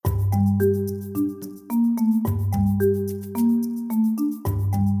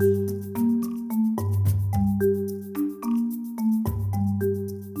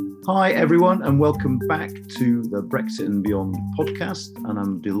Hi, everyone, and welcome back to the Brexit and Beyond podcast. And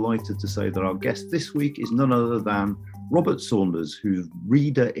I'm delighted to say that our guest this week is none other than Robert Saunders, who's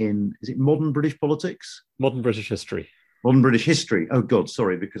reader in, is it Modern British Politics? Modern British History. Modern British History. Oh, God,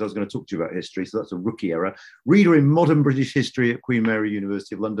 sorry, because I was going to talk to you about history, so that's a rookie error. Reader in Modern British History at Queen Mary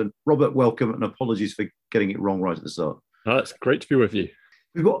University of London. Robert, welcome, and apologies for getting it wrong right at the start. It's great to be with you.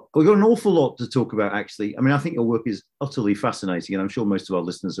 We've got an awful lot to talk about, actually. I mean, I think your work is utterly fascinating, and I'm sure most of our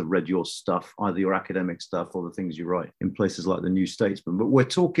listeners have read your stuff, either your academic stuff or the things you write in places like the New Statesman. But we're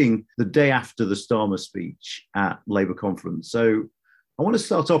talking the day after the Starmer speech at Labour conference. So I want to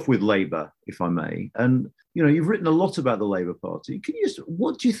start off with Labour, if I may. And, you know, you've written a lot about the Labour Party.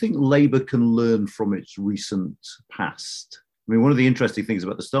 What do you think Labour can learn from its recent past? I mean, one of the interesting things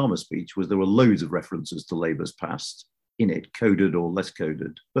about the Starmer speech was there were loads of references to Labour's past in it, coded or less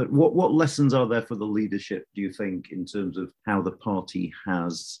coded. But what lessons are there for the leadership, do you think, in terms of how the party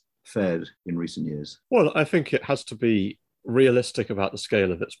has fared in recent years? Well, I think it has to be realistic about the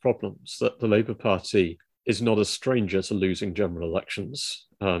scale of its problems, that the Labour Party is not a stranger to losing general elections.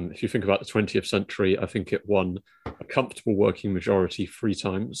 If you think about the 20th century, I think it won a comfortable working majority 3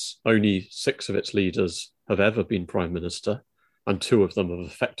 times. Only 6 of its leaders have ever been Prime Minister, and 2 of them have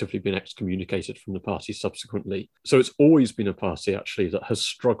effectively been excommunicated from the party subsequently. So it's always been a party, actually, that has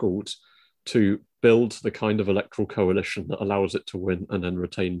struggled to build the kind of electoral coalition that allows it to win and then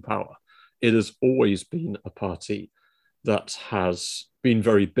retain power. It has always been a party that has been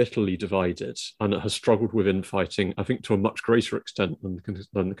very bitterly divided, and it has struggled with infighting, I think, to a much greater extent than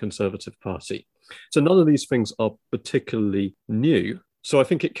the Conservative Party. So none of these things are particularly new. So I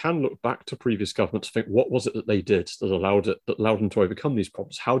think it can look back to previous governments to think, what was it that they did that allowed them to overcome these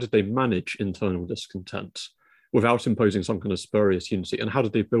problems? How did they manage internal discontent without imposing some kind of spurious unity? And how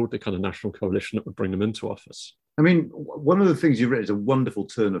did they build the kind of national coalition that would bring them into office? I mean, one of the things you've written is a wonderful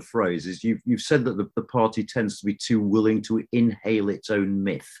turn of phrase, is you've said that the party tends to be too willing to inhale its own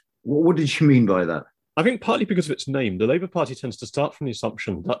myth. What did you mean by that? I think partly because of its name. The Labour Party tends to start from the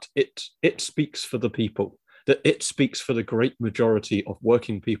assumption that it speaks for the people, that it speaks for the great majority of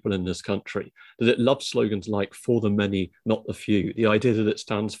working people in this country, that it loves slogans like "for the many, not the few," the idea that it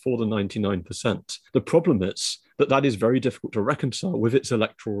stands for the 99%. The problem is that is very difficult to reconcile with its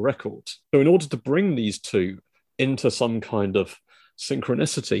electoral record. So in order to bring these two into some kind of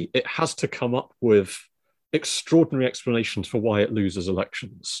synchronicity, it has to come up with extraordinary explanations for why it loses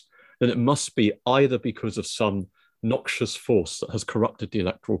elections. Then it must be either because of some noxious force that has corrupted the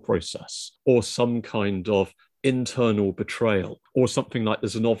electoral process, or some kind of internal betrayal, or something like the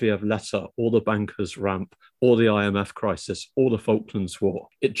Zinoviev letter, or the bankers' ramp, or the IMF crisis, or the Falklands War.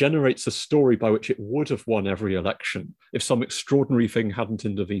 It generates a story by which it would have won every election if some extraordinary thing hadn't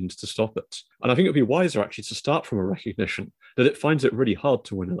intervened to stop it. And I think it would be wiser actually to start from a recognition that it finds it really hard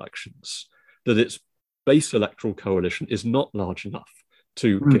to win elections, that its base electoral coalition is not large enough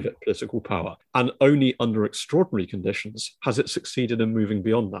to give it political power. And only under extraordinary conditions has it succeeded in moving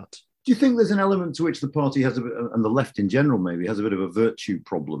beyond that. Do you think there's an element to which the party has and the left in general maybe, has a bit of a virtue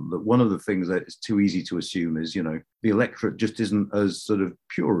problem? That one of the things that is too easy to assume is, you know, the electorate just isn't as sort of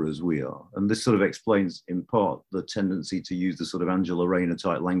pure as we are. And this sort of explains in part the tendency to use the sort of Angela Rayner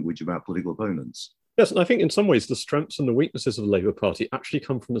type language about political opponents. Yes, and I think in some ways the strengths and the weaknesses of the Labour Party actually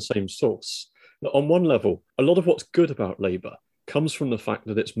come from the same source. Now, on one level, a lot of what's good about Labour comes from the fact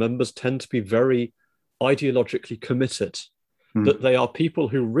that its members tend to be very ideologically committed, that they are people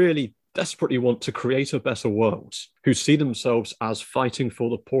who really desperately want to create a better world, who see themselves as fighting for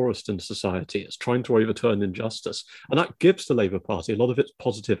the poorest in society, as trying to overturn injustice. And that gives the Labour Party a lot of its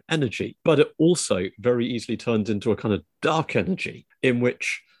positive energy, but it also very easily turns into a kind of dark energy in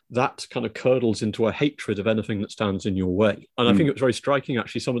which that kind of curdles into a hatred of anything that stands in your way. And I think it was very striking,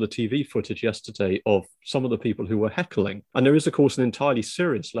 actually, some of the TV footage yesterday of some of the people who were heckling. And there is, of course, an entirely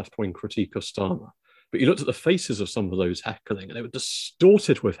serious left-wing critique of Starmer. But you looked at the faces of some of those heckling, and they were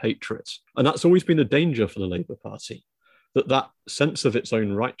distorted with hatred. And that's always been a danger for the Labour Party, that sense of its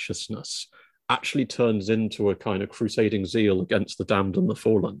own righteousness actually turns into a kind of crusading zeal against the damned and the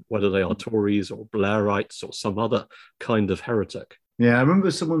fallen, whether they are Tories or Blairites or some other kind of heretic. Yeah, I remember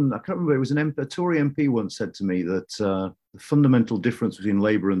someone, I can't remember, it was a Tory MP once said to me that the fundamental difference between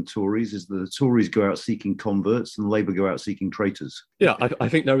Labour and Tories is that the Tories go out seeking converts and Labour go out seeking traitors. Yeah, I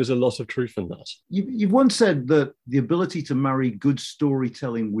think there is a lot of truth in that. You've once said that the ability to marry good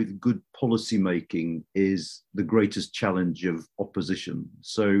storytelling with good policy making is the greatest challenge of opposition.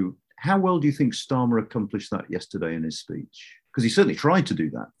 So how well do you think Starmer accomplished that yesterday in his speech? Because he certainly tried to do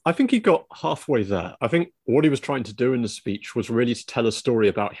that. I think he got halfway there. I think what he was trying to do in the speech was really to tell a story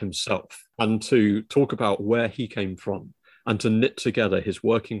about himself and to talk about where he came from and to knit together his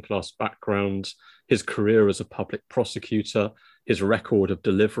working class background, his career as a public prosecutor, his record of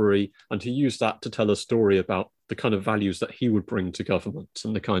delivery, and to use that to tell a story about the kind of values that he would bring to government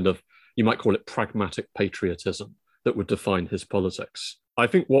and the kind of, you might call it pragmatic patriotism that would define his politics. I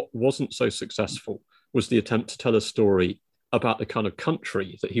think what wasn't so successful was the attempt to tell a story about the kind of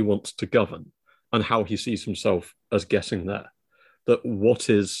country that he wants to govern and how he sees himself as getting there. That what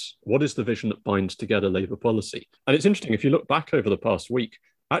is the vision that binds together Labour policy? And it's interesting, if you look back over the past week,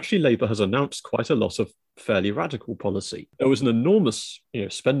 actually Labour has announced quite a lot of fairly radical policy. There was an enormous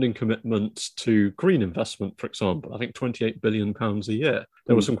spending commitment to green investment, for example, I think £28 billion a year.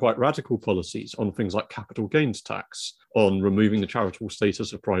 There were some quite radical policies on things like capital gains tax, on removing the charitable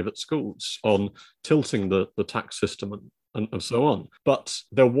status of private schools, on tilting the tax system and so on. But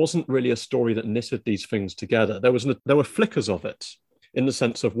there wasn't really a story that knitted these things together. There were flickers of it in the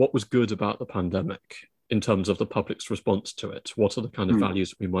sense of what was good about the pandemic in terms of the public's response to it. What are the kind of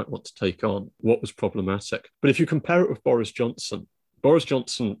values we might want to take on? What was problematic? But if you compare it with Boris Johnson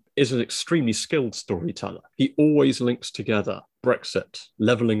is an extremely skilled storyteller. He always links together Brexit,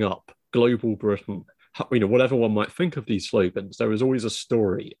 levelling up, global Britain, whatever one might think of these slogans, there is always a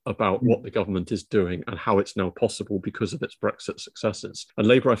story about what the government is doing and how it's now possible because of its Brexit successes. And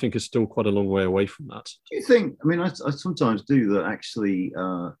Labour, I think, is still quite a long way away from that. Do you think, I sometimes do that actually,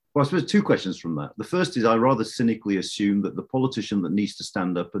 I suppose two questions from that. The first is I rather cynically assume that the politician that needs to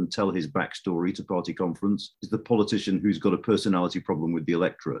stand up and tell his backstory to party conference is the politician who's got a personality problem with the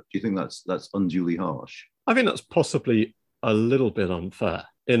electorate. Do you think that's unduly harsh? I think that's possibly a little bit unfair,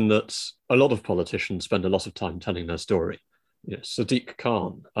 in that a lot of politicians spend a lot of time telling their story. Sadiq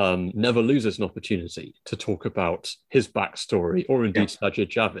Khan never loses an opportunity to talk about his backstory, or indeed Sajid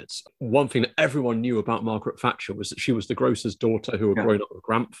Javid's. One thing that everyone knew about Margaret Thatcher was that she was the grocer's daughter who had grown up with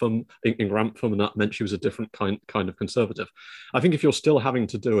Grantham, in Grantham, and that meant she was a different kind of conservative. I think if you're still having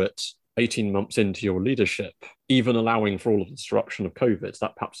to do it 18 months into your leadership, even allowing for all of the disruption of COVID,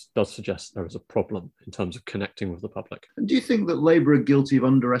 that perhaps does suggest there is a problem in terms of connecting with the public. And do you think that Labour are guilty of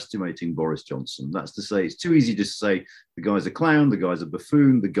underestimating Boris Johnson? That's to say, it's too easy to say the guy's a clown, the guy's a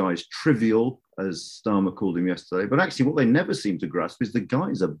buffoon, the guy's trivial, as Starmer called him yesterday. But actually what they never seem to grasp is the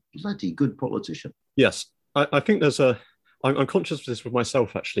guy's a bloody good politician. Yes, I think I'm conscious of this with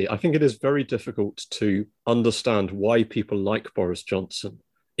myself, actually. I think it is very difficult to understand why people like Boris Johnson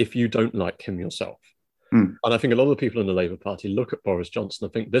if you don't like him yourself. And I think a lot of the people in the Labour Party look at Boris Johnson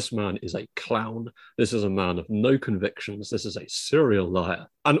and think this man is a clown. This is a man of no convictions. This is a serial liar.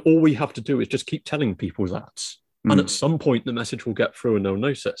 And all we have to do is just keep telling people that. And at some point, the message will get through and they'll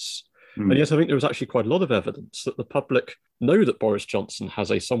notice. And yet I think there was actually quite a lot of evidence that the public know that Boris Johnson has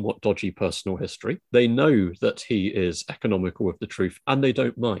a somewhat dodgy personal history. They know that he is economical with the truth and they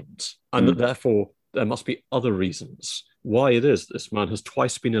don't mind. And that therefore there must be other reasons why it is this man has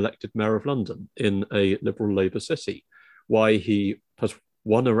twice been elected Mayor of London in a Liberal Labour city, why he has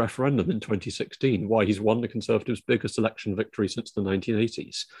won a referendum in 2016, why he's won the Conservatives' biggest election victory since the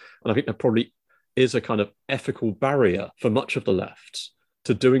 1980s. And I think there probably is a kind of ethical barrier for much of the left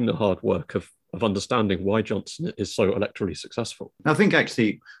to doing the hard work of understanding why Johnson is so electorally successful. I think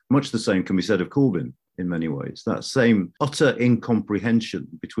actually much the same can be said of Corbyn in many ways. That same utter incomprehension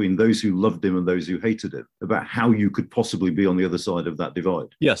between those who loved him and those who hated him about how you could possibly be on the other side of that divide.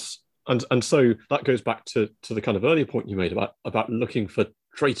 Yes. And so that goes back to the kind of earlier point you made about looking for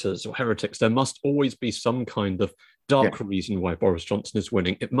traitors or heretics. There must always be some kind of dark reason why Boris Johnson is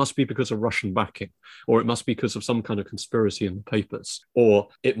winning. It must be because of Russian backing, or it must be because of some kind of conspiracy in the papers, or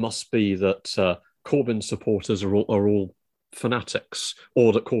it must be that Corbyn's supporters are all fanatics,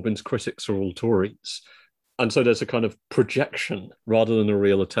 or that Corbyn's critics are all Tories. And so there's a kind of projection rather than a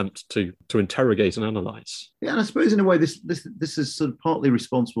real attempt to interrogate and analyse. Yeah, and I suppose in a way this is sort of partly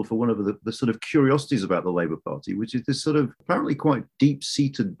responsible for one of the sort of curiosities about the Labour Party, which is this sort of apparently quite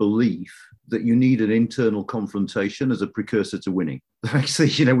deep-seated belief that you need an internal confrontation as a precursor to winning.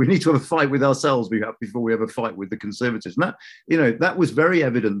 Actually, we need to have a fight with ourselves before we have a fight with the Conservatives. And that was very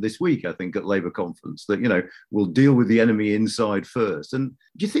evident this week, I think, at Labour conference, that, we'll deal with the enemy inside first. And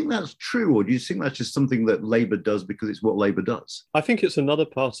do you think that's true, or do you think that's just something that Labour does because it's what Labour does? I think it's another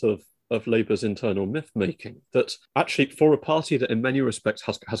part of Labour's internal myth-making, that actually for a party that in many respects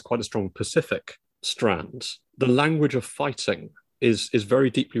has quite a strong Pacific strand, the language of fighting is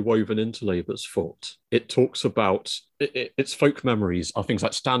very deeply woven into Labour's thought. It talks about, its folk memories are things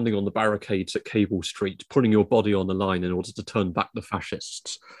like standing on the barricades at Cable Street, putting your body on the line in order to turn back the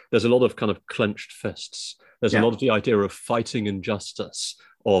fascists. There's a lot of kind of clenched fists. There's a lot of the idea of fighting injustice,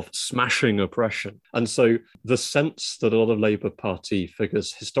 of smashing oppression. And so the sense that a lot of Labour Party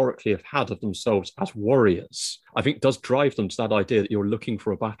figures historically have had of themselves as warriors, I think does drive them to that idea that you're looking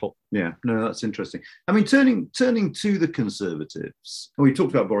for a battle. Yeah, no, that's interesting. I mean, turning to the Conservatives, we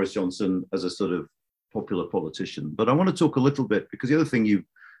talked about Boris Johnson as a sort of popular politician, but I want to talk a little bit, because the other thing you've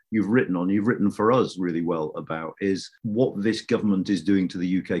written for us really well about, is what this government is doing to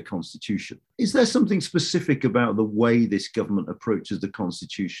the UK Constitution. Is there something specific about the way this government approaches the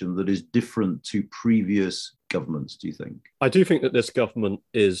Constitution that is different to previous governments, do you think? I do think that this government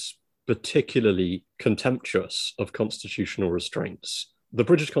is particularly contemptuous of constitutional restraints. The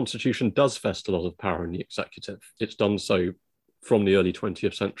British Constitution does vest a lot of power in the executive. It's done so from the early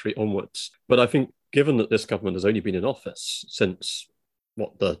 20th century onwards. But I think given that this government has only been in office since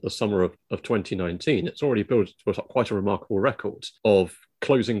the summer of 2019, it's already built up quite a remarkable record of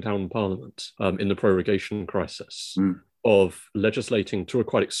closing down Parliament in the prorogation crisis, of legislating to a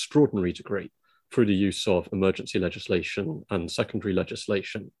quite extraordinary degree through the use of emergency legislation and secondary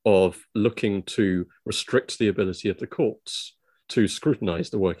legislation, of looking to restrict the ability of the courts to scrutinise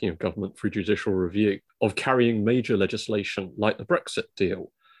the working of government through judicial review, of carrying major legislation like the Brexit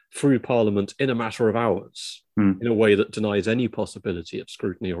deal through Parliament in a matter of hours in a way that denies any possibility of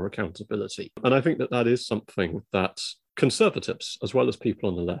scrutiny or accountability. And I think that that is something that Conservatives, as well as people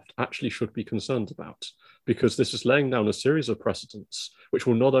on the left, actually should be concerned about, because this is laying down a series of precedents which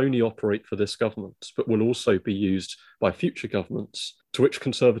will not only operate for this government, but will also be used by future governments to which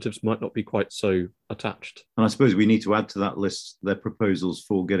Conservatives might not be quite so attached. And I suppose we need to add to that list their proposals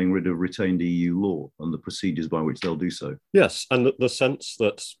for getting rid of retained EU law and the procedures by which they'll do so. Yes, and the sense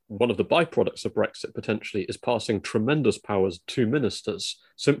that one of the byproducts of Brexit potentially is passing tremendous powers to ministers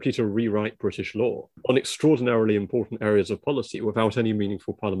simply to rewrite British law on extraordinarily important areas of policy without any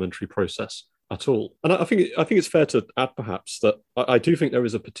meaningful parliamentary process at all. And I think it's fair to add perhaps that I do think there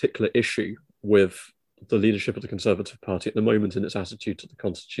is a particular issue with the leadership of the Conservative Party at the moment in its attitude to the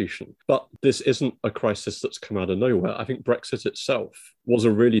Constitution. But this isn't a crisis that's come out of nowhere. I think Brexit itself was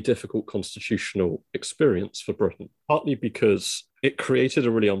a really difficult constitutional experience for Britain, partly because it created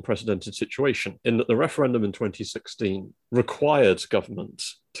a really unprecedented situation in that the referendum in 2016 required government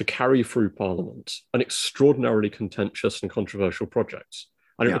to carry through Parliament an extraordinarily contentious and controversial project.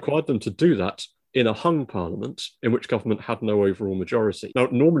 And it required them to do that in a hung parliament in which government had no overall majority. Now,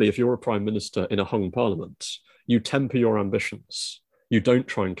 normally, if you're a prime minister in a hung parliament, you temper your ambitions. You don't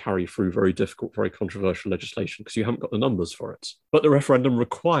try and carry through very difficult, very controversial legislation because you haven't got the numbers for it. But the referendum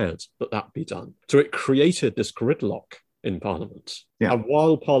required that be done. So it created this gridlock in Parliament. Yeah. And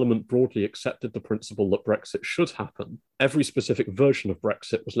while Parliament broadly accepted the principle that Brexit should happen, every specific version of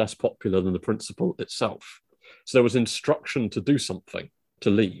Brexit was less popular than the principle itself. So there was instruction to do something, to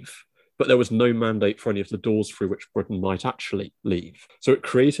leave, but there was no mandate for any of the doors through which Britain might actually leave. So it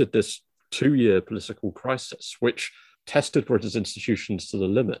created this 2-year political crisis, which tested Britain's institutions to the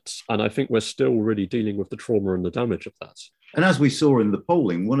limits. And I think we're still really dealing with the trauma and the damage of that. And as we saw in the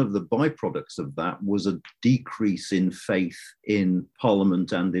polling, one of the byproducts of that was a decrease in faith in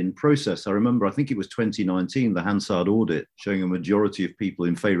Parliament and in process. I remember, I think it was 2019, the Hansard audit showing a majority of people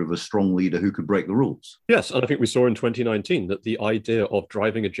in favour of a strong leader who could break the rules. Yes, and I think we saw in 2019 that the idea of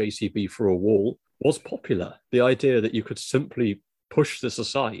driving a JCB through a wall was popular. The idea that you could simply push this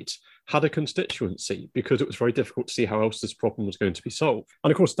aside had a constituency because it was very difficult to see how else this problem was going to be solved.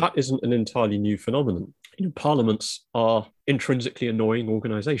 And of course, that isn't an entirely new phenomenon. Parliaments are intrinsically annoying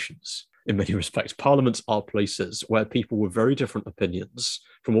organisations in many respects. Parliaments are places where people with very different opinions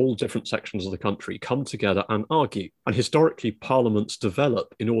from all different sections of the country come together and argue. And historically, parliaments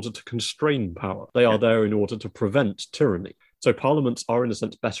develop in order to constrain power. They are there in order to prevent tyranny. So parliaments are, in a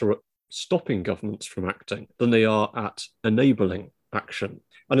sense, better at stopping governments from acting than they are at enabling action.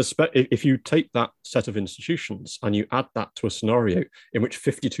 And if you take that set of institutions and you add that to a scenario in which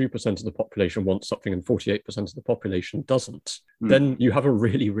 52% of the population wants something and 48% of the population doesn't, then you have a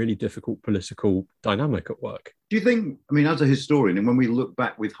really, really difficult political dynamic at work. Do you think, I mean, as a historian, and when we look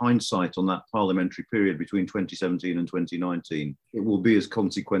back with hindsight on that parliamentary period between 2017 and 2019, it will be as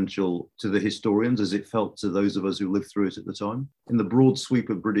consequential to the historians as it felt to those of us who lived through it at the time? In the broad sweep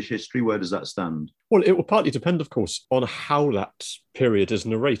of British history, where does that stand? Well, it will partly depend, of course, on how that period is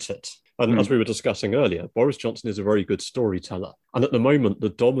narrated. And as we were discussing earlier, Boris Johnson is a very good storyteller. And at the moment, the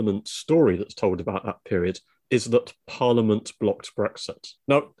dominant story that's told about that period is that Parliament blocked Brexit.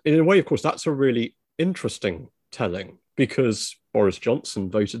 Now, in a way, of course, that's a really interesting telling because Boris Johnson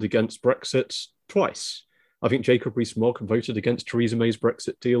voted against Brexit twice. I think Jacob Rees-Mogg voted against Theresa May's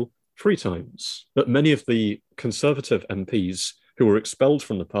Brexit deal 3 times. But many of the Conservative MPs who were expelled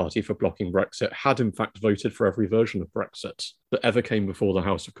from the party for blocking Brexit had in fact voted for every version of Brexit that ever came before the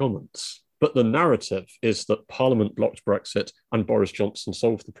House of Commons. But the narrative is that Parliament blocked Brexit and Boris Johnson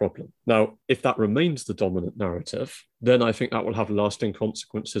solved the problem. Now, if that remains the dominant narrative, then I think that will have lasting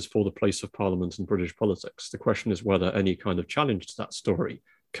consequences for the place of Parliament in British politics. The question is whether any kind of challenge to that story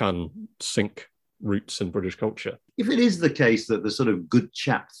can sink roots in British culture. If it is the case that the sort of good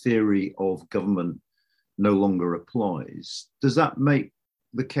chap theory of government no longer applies, does that make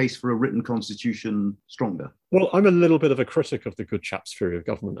the case for a written constitution stronger? Well, I'm a little bit of a critic of the good chap's theory of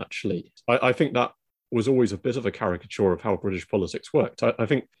government, actually. I think that was always a bit of a caricature of how British politics worked. I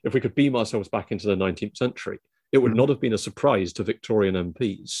think if we could beam ourselves back into the 19th century, it would not have been a surprise to Victorian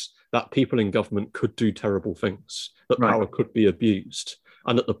MPs that people in government could do terrible things, that power could be abused,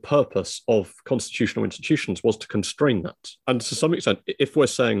 and that the purpose of constitutional institutions was to constrain that. And to some extent, if we're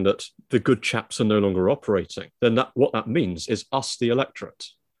saying that the good chaps are no longer operating, then what that means is us, the electorate,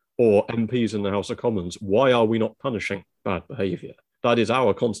 or MPs in the House of Commons, why are we not punishing bad behaviour? That is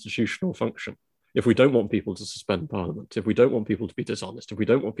our constitutional function. If we don't want people to suspend Parliament, if we don't want people to be dishonest, if we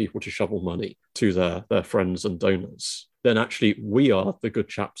don't want people to shovel money to their friends and donors, then actually we are the good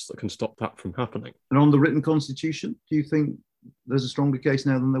chaps that can stop that from happening. And on the written constitution, do you think there's a stronger case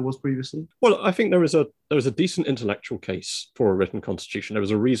now than there was previously? Well, I think there is a decent intellectual case for a written constitution. There is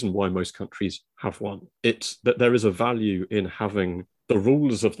a reason why most countries have one. It's that there is a value in having the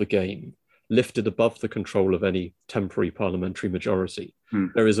rules of the game lifted above the control of any temporary parliamentary majority.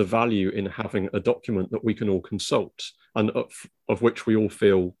 There is a value in having a document that we can all consult and of which we all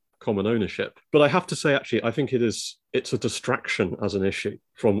feel common ownership. But I have to say, actually, I think it's a distraction as an issue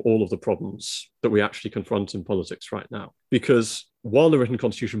from all of the problems that we actually confront in politics right now. Because while the written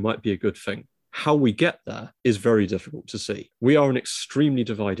constitution might be a good thing, how we get there is very difficult to see. We are an extremely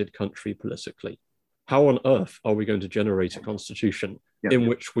divided country politically. How on earth are we going to generate a constitution in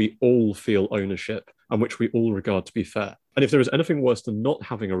which we all feel ownership and which we all regard to be fair? And if there is anything worse than not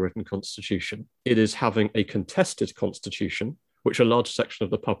having a written constitution, it is having a contested constitution, which a large section of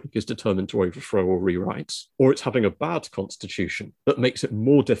the public is determined to overthrow or rewrite, or it's having a bad constitution that makes it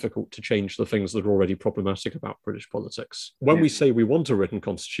more difficult to change the things that are already problematic about British politics. When we say we want a written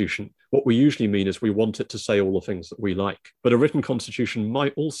constitution, what we usually mean is we want it to say all the things that we like. But a written constitution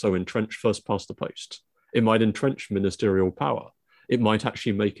might also entrench first past the post. It might entrench ministerial power. It might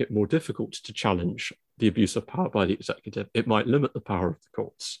actually make it more difficult to challenge the abuse of power by the executive. It might limit the power of the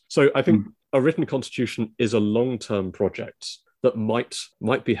courts. So I think a written constitution is a long-term project that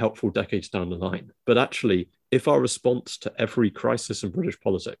might be helpful decades down the line. But actually, if our response to every crisis in British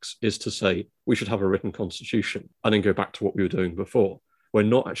politics is to say we should have a written constitution and then go back to what we were doing before, we're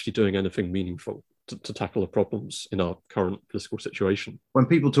not actually doing anything meaningful to tackle the problems in our current political situation. When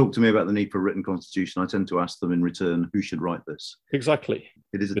people talk to me about the need for a written constitution, I tend to ask them in return, who should write this? Exactly.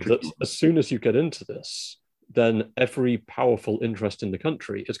 It is a tricky one. As soon as you get into this, then every powerful interest in the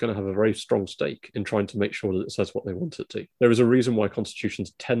country is going to have a very strong stake in trying to make sure that it says what they want it to. There is a reason why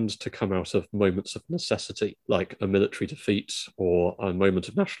constitutions tend to come out of moments of necessity, like a military defeat or a moment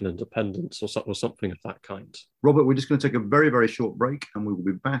of national independence or something of that kind. Robert, we're just going to take a very, very short break and we will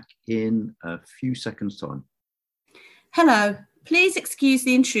be back in a few seconds' time. Hello. Please excuse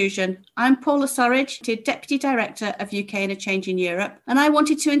the intrusion. I'm Paula Surridge, Deputy Director of UK and a Change in Europe, and I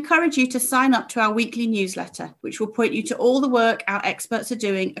wanted to encourage you to sign up to our weekly newsletter, which will point you to all the work our experts are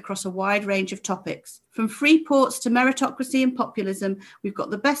doing across a wide range of topics. From free ports to meritocracy and populism, we've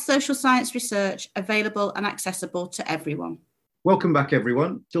got the best social science research available and accessible to everyone. Welcome back,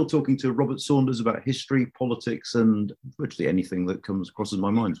 everyone. Still talking to Robert Saunders about history, politics, and virtually anything that crosses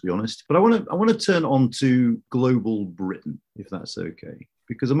my mind, to be honest. But I want to turn on to global Britain, if that's okay.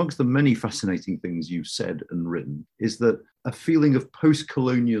 Because amongst the many fascinating things you've said and written is that a feeling of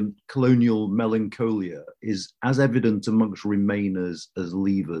post-colonial melancholia is as evident amongst Remainers as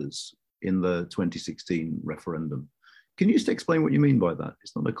Leavers in the 2016 referendum. Can you just explain what you mean by that?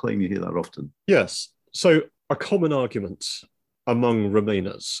 It's not a claim you hear that often. Yes. So a common argument among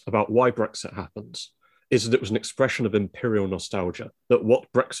Remainers about why Brexit happened is that it was an expression of imperial nostalgia, that what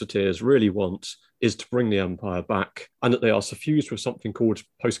Brexiteers really want is to bring the empire back, and that they are suffused with something called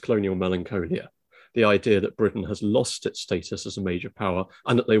post-colonial melancholia, the idea that Britain has lost its status as a major power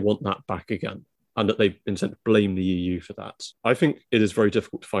and that they want that back again, and that they intend to blame the EU for that. I think it is very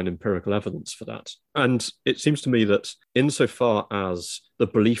difficult to find empirical evidence for that. And it seems to me that insofar as the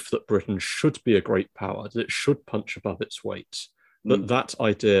belief that Britain should be a great power, that it should punch above its weight, that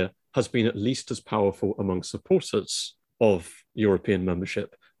idea has been at least as powerful among supporters of European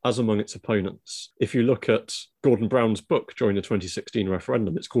membership as among its opponents. If you look at Gordon Brown's book during the 2016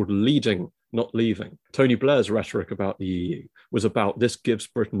 referendum, it's called Leading not leaving. Tony Blair's rhetoric about the EU was about this gives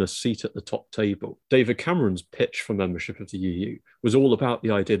Britain a seat at the top table. David Cameron's pitch for membership of the EU was all about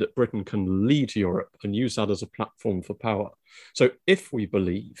the idea that Britain can lead Europe and use that as a platform for power. So if we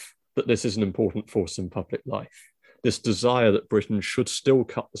believe that this is an important force in public life, this desire that Britain should still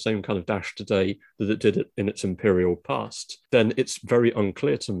cut the same kind of dash today that it did in its imperial past, then it's very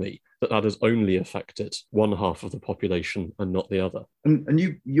unclear to me that that has only affected one half of the population and not the other.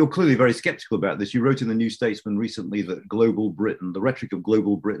 And you're clearly very sceptical about this. You wrote in the New Statesman recently that global Britain, the rhetoric of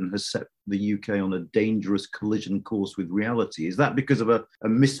global Britain, has set the UK on a dangerous collision course with reality. Is that because of a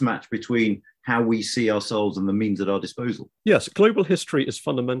mismatch between how we see ourselves and the means at our disposal? Yes, global history is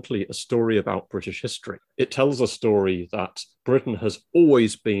fundamentally a story about British history. It tells a story that Britain has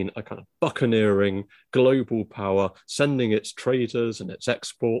always been a kind of buccaneering global power, sending its traders and its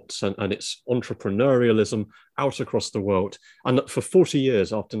exports and its entrepreneurialism out across the world. And that for 40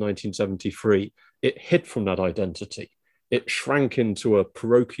 years after 1973, it hid from that identity. It shrank into a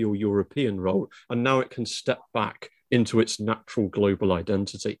parochial European role, and now it can step back into its natural global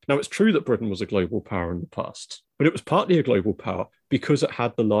identity. Now, it's true that Britain was a global power in the past, but it was partly a global power because it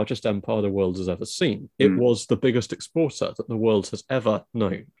had the largest empire the world has ever seen. It was the biggest exporter that the world has ever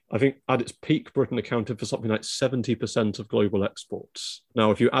known. I think at its peak, Britain accounted for something like 70% of global exports.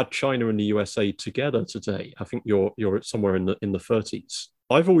 Now, if you add China and the USA together today, I think you're somewhere in the 30s.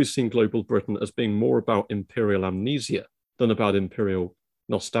 I've always seen global Britain as being more about imperial amnesia than about imperial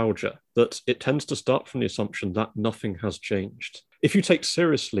nostalgia, that it tends to start from the assumption that nothing has changed. If you take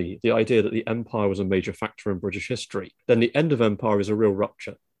seriously the idea that the empire was a major factor in British history, then the end of empire is a real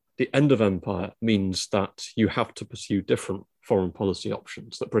rupture. The end of empire means that you have to pursue different foreign policy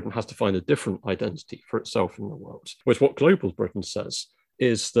options, that Britain has to find a different identity for itself in the world. Whereas what global Britain says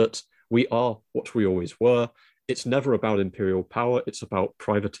is that we are what we always were. It's never about imperial power. It's about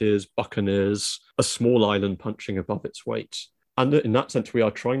privateers, buccaneers, a small island punching above its weight. And in that sense, we are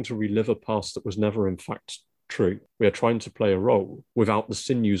trying to relive a past that was never, in fact, true. We are trying to play a role without the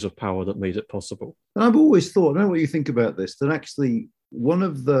sinews of power that made it possible. And I've always thought, I don't know what you think about this, that actually one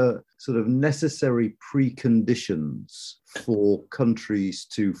of the sort of necessary preconditions for countries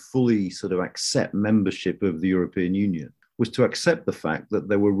to fully sort of accept membership of the European Union was to accept the fact that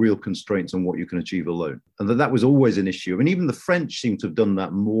there were real constraints on what you can achieve alone. And that was always an issue. I mean, even the French seem to have done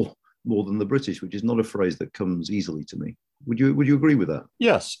that more than the British, which is not a phrase that comes easily to me. Would you agree with that?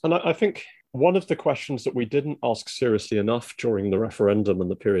 Yes, and I think one of the questions that we didn't ask seriously enough during the referendum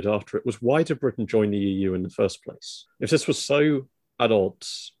and the period after it was, why did Britain join the EU in the first place? If this was so at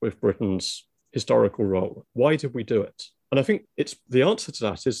odds with Britain's historical role, why did we do it? And I think the answer to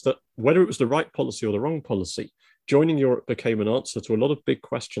that is that whether it was the right policy or the wrong policy, joining Europe became an answer to a lot of big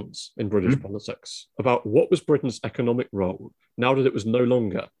questions in British politics about what was Britain's economic role now that it was no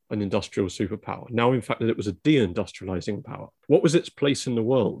longer an industrial superpower, now in fact that it was a deindustrializing power. What was its place in the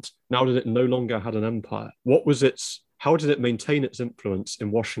world now that it no longer had an empire? How did it maintain its influence in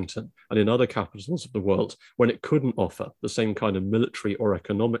Washington and in other capitals of the world when it couldn't offer the same kind of military or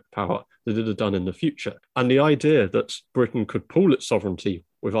economic power that it had done in the future? And the idea that Britain could pool its sovereignty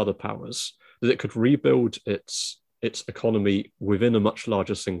with other powers, that it could rebuild its economy within a much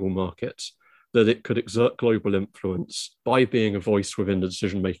larger single market, that it could exert global influence by being a voice within the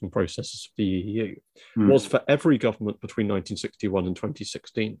decision-making processes of the EU, was for every government between 1961 and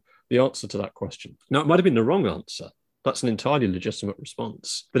 2016 the answer to that question. Now, it might have been the wrong answer. That's an entirely legitimate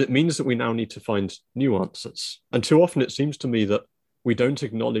response, but it means that we now need to find new answers. And too often it seems to me that we don't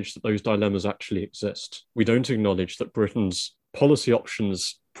acknowledge that those dilemmas actually exist. We don't acknowledge that Britain's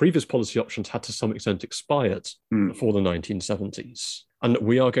previous policy options had to some extent expired before the 1970s. And that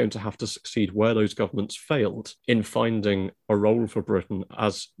we are going to have to succeed where those governments failed in finding a role for Britain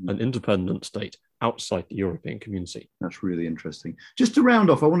as an independent state outside the European community. That's really interesting. Just to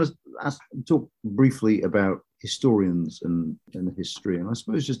round off, I want to talk briefly about historians and history. And I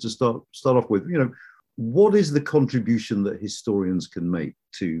suppose just to start off with, what is the contribution that historians can make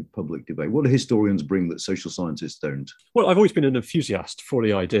to public debate? What do historians bring that social scientists don't? Well, I've always been an enthusiast for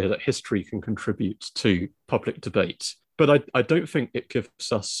the idea that history can contribute to public debate, but I don't think it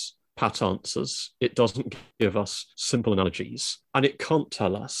gives us pat answers. It doesn't give us simple analogies, and it can't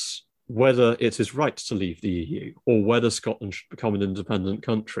tell us whether it is right to leave the EU or whether Scotland should become an independent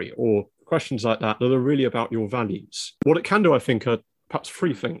country or questions like that are really about your values. What it can do, I think, are perhaps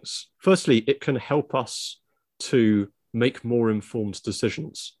three things. Firstly, it can help us to make more informed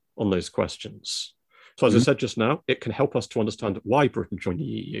decisions on those questions. So as I said just now, it can help us to understand why Britain joined the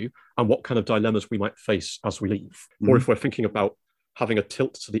EU and what kind of dilemmas we might face as we leave. Or if we're thinking about having a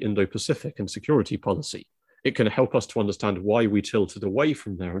tilt to the Indo-Pacific and security policy, It can help us to understand why we tilted away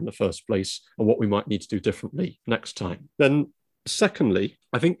from there in the first place and what we might need to do differently next time. Then secondly,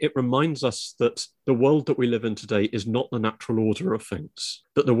 I think it reminds us that the world that we live in today is not the natural order of things,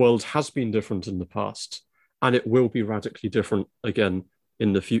 that the world has been different in the past and it will be radically different again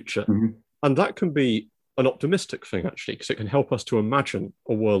in the future. Mm-hmm. And that can be an optimistic thing, actually, because it can help us to imagine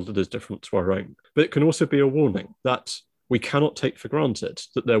a world that is different to our own. But it can also be a warning that we cannot take for granted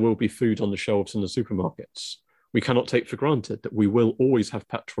that there will be food on the shelves in the supermarkets. We cannot take for granted that we will always have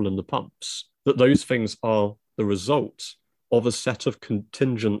petrol in the pumps, that those things are the result of a set of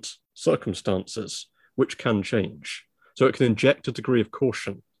contingent circumstances which can change. So it can inject a degree of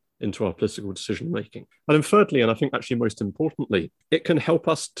caution into our political decision-making. And then thirdly, and I think actually most importantly, it can help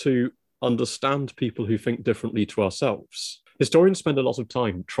us to understand people who think differently to ourselves. Historians spend a lot of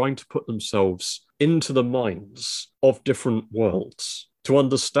time trying to put themselves into the minds of different worlds to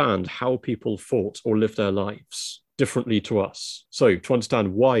understand how people thought or lived their lives differently to us. So to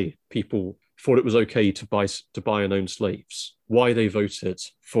understand why people thought it was okay to buy and own slaves, why they voted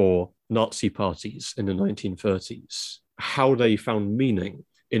for Nazi parties in the 1930s, how they found meaning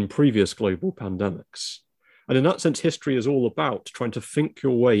in previous global pandemics. And in that sense, history is all about trying to think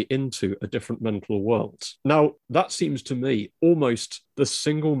your way into a different mental world. Now, that seems to me almost the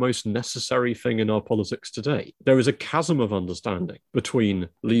single most necessary thing in our politics today. There is a chasm of understanding between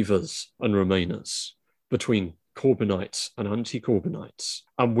Leavers and Remainers, between Corbynites and anti-Corbynites.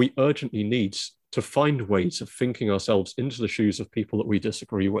 And we urgently need to find ways of thinking ourselves into the shoes of people that we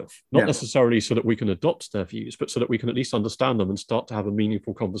disagree with. Not necessarily so that we can adopt their views, but so that we can at least understand them and start to have a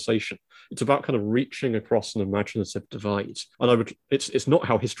meaningful conversation. It's about kind of reaching across an imaginative divide. And it's not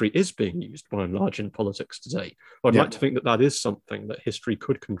how history is being used by and large in politics today. But I'd like to think that that is something that history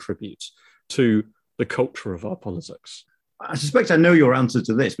could contribute to the culture of our politics. I suspect I know your answer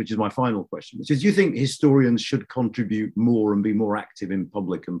to this, which is my final question, which is, do you think historians should contribute more and be more active in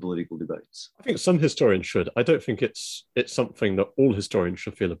public and political debates? I think some historians should. I don't think it's something that all historians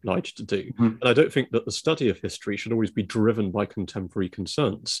should feel obliged to do. Mm-hmm. And I don't think that the study of history should always be driven by contemporary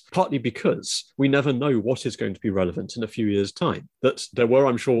concerns, partly because we never know what is going to be relevant in a few years' time. That there were,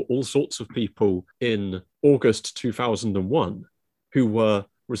 I'm sure, all sorts of people in August 2001 who were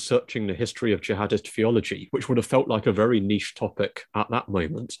researching the history of jihadist theology, which would have felt like a very niche topic at that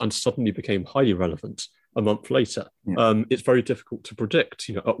moment and suddenly became highly relevant a month later. Yeah. It's very difficult to predict,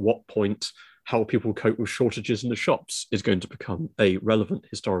 at what point how people cope with shortages in the shops is going to become a relevant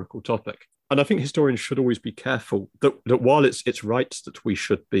historical topic. And I think historians should always be careful that while it's right that we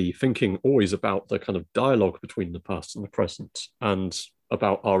should be thinking always about the kind of dialogue between the past and the present and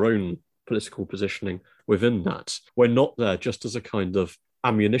about our own political positioning within that, we're not there just as a kind of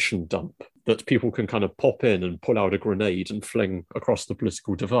ammunition dump that people can kind of pop in and pull out a grenade and fling across the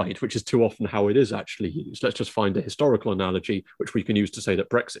political divide, which is too often how it is actually used. Let's just find a historical analogy which we can use to say that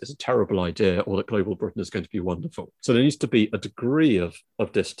Brexit is a terrible idea or that global Britain is going to be wonderful. So there needs to be a degree of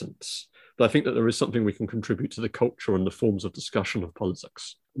distance. But I think that there is something we can contribute to the culture and the forms of discussion of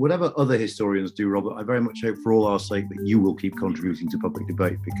politics. Whatever other historians do, Robert, I very much hope for all our sake that you will keep contributing to public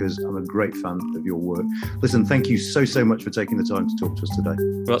debate, because I'm a great fan of your work. Listen, thank you so much for taking the time to talk to us today.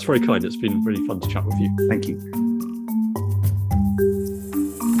 Well, that's very kind. It's been really fun to chat with you. Thank you.